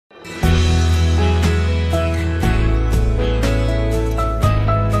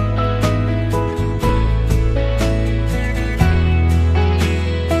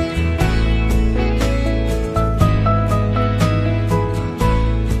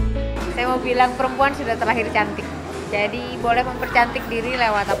mau bilang perempuan sudah terlahir cantik. Jadi boleh mempercantik diri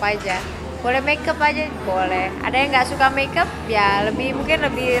lewat apa aja. Boleh makeup aja, boleh. Ada yang nggak suka makeup, ya mungkin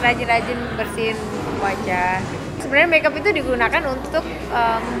lebih rajin-rajin bersihin wajah. Sebenarnya makeup itu digunakan untuk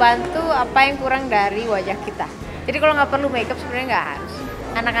membantu apa yang kurang dari wajah kita. Jadi kalau nggak perlu makeup sebenarnya nggak harus.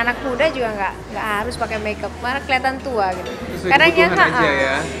 Anak-anak muda juga nggak harus pakai makeup, malah kelihatan tua gitu.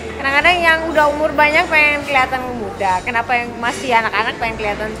 Kadang-kadang yang udah umur banyak pengen kelihatan muda, kenapa yang masih anak-anak pengen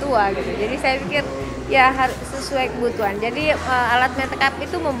kelihatan tua gitu. Jadi saya pikir ya harus sesuai kebutuhan. Jadi alat makeup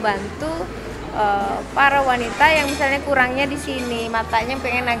itu membantu para wanita yang misalnya kurangnya di sini, matanya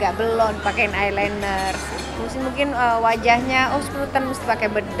pengen agak belon, pakein eyeliner. Mungkin wajahnya sudut mesti pakai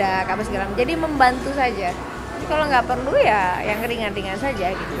bedak apa segala macam. Jadi membantu saja. Jadi kalau nggak perlu ya yang ringan-ringan saja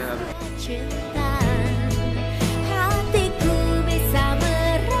gitu.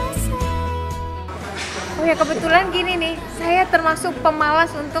 Oh ya, kebetulan gini nih, saya termasuk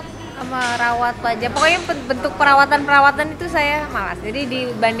pemalas untuk merawat wajah. Pokoknya bentuk perawatan itu saya malas. Jadi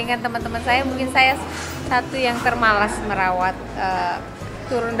dibandingkan teman-teman saya, mungkin saya satu yang termalas merawat,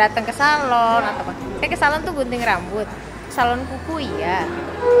 turun datang ke salon atau apa. Saya ke salon tuh gunting rambut, salon kuku ya,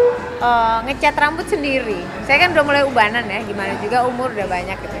 ngecat rambut sendiri. Saya kan udah mulai ubanan ya, gimana juga umur udah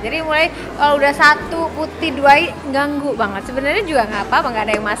banyak gitu. Jadi mulai kalau udah 1 putih 2 ganggu banget. Sebenarnya juga nggak apa-apa, nggak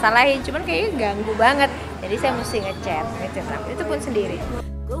ada yang masalahin, cuman kayaknya ganggu banget. Jadi saya mesti ngecat rambut itu pun sendiri.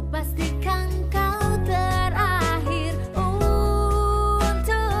 Ku pastikan kau terakhir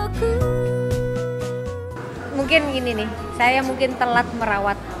untukku. Mungkin gini nih, saya mungkin telat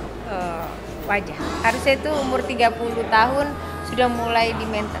merawat wajah. Harusnya itu umur 30 tahun sudah mulai di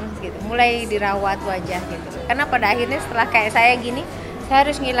maintenance gitu, mulai dirawat wajah gitu. Karena pada akhirnya setelah kayak saya gini, saya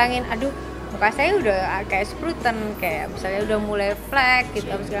harus ngilangin, aduh muka saya udah kayak spruten, kayak misalnya udah mulai flek gitu,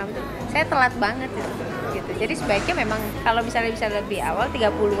 segala macam. Saya telat banget gitu. Jadi sebaiknya memang kalau misalnya bisa lebih awal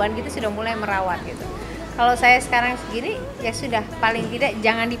 30-an gitu sudah mulai merawat gitu. Kalau saya sekarang segini ya sudah, paling tidak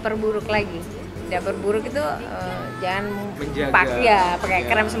jangan diperburuk lagi. Tidak perburuk itu jangan pakai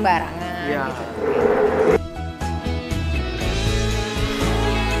krem sembarangan gitu.